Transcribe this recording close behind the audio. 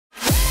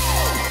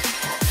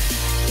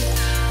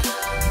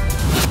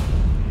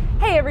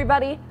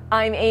everybody,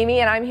 I'm Amy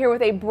and I'm here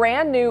with a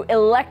brand new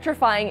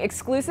electrifying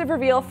exclusive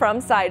reveal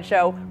from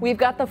Sideshow. We've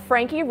got the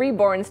Frankie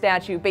Reborn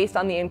statue based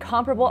on the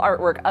incomparable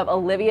artwork of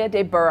Olivia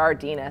De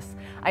Berardinis.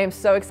 I am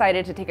so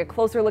excited to take a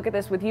closer look at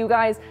this with you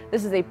guys.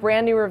 This is a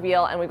brand new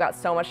reveal and we've got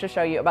so much to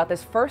show you about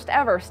this first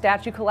ever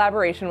statue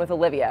collaboration with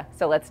Olivia.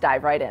 So let's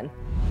dive right in.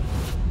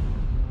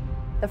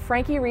 The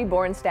Frankie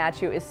Reborn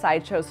statue is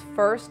Sideshow's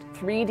first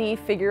 3D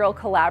figural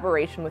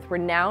collaboration with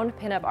renowned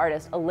pinup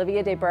artist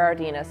Olivia De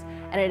Berardinis,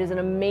 and it is an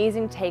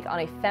amazing take on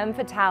a femme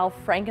fatale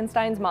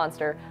Frankenstein's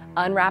monster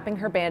unwrapping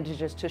her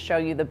bandages to show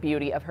you the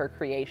beauty of her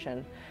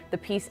creation. The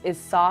piece is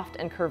soft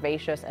and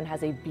curvaceous and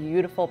has a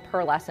beautiful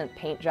pearlescent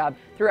paint job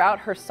throughout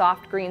her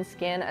soft green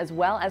skin, as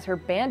well as her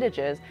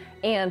bandages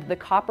and the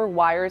copper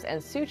wires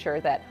and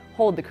suture that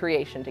hold the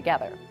creation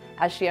together.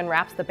 As she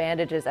unwraps the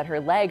bandages at her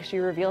leg, she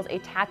reveals a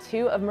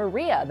tattoo of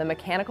Maria, the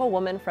mechanical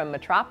woman from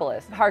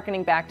Metropolis,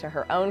 harkening back to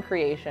her own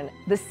creation.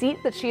 The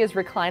seat that she is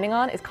reclining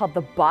on is called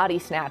the Body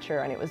Snatcher,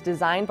 and it was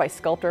designed by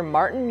sculptor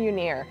Martin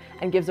Munier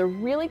and gives a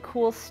really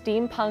cool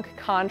steampunk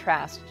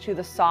contrast to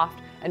the soft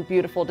and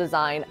beautiful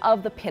design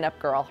of the pinup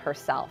girl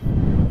herself.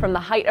 From the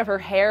height of her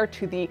hair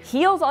to the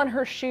heels on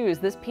her shoes,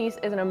 this piece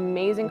is an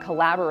amazing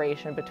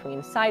collaboration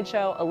between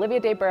Sideshow, Olivia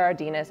De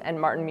Berardinis,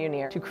 and Martin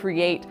Munier to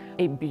create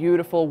a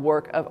beautiful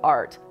work of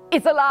art.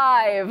 It's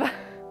alive!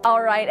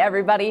 All right,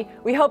 everybody,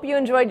 we hope you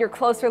enjoyed your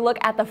closer look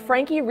at the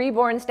Frankie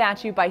Reborn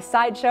statue by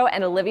Sideshow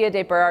and Olivia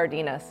De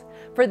Berardinis.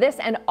 For this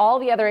and all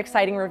the other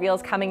exciting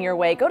reveals coming your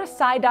way, go to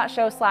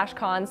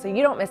side.show/con so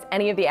you don't miss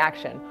any of the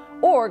action,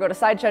 or go to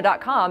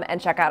sideshow.com and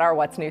check out our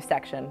What's New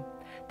section.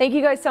 Thank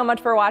you guys so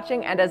much for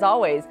watching, and as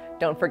always,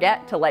 don't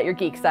forget to let your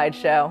geek side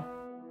show.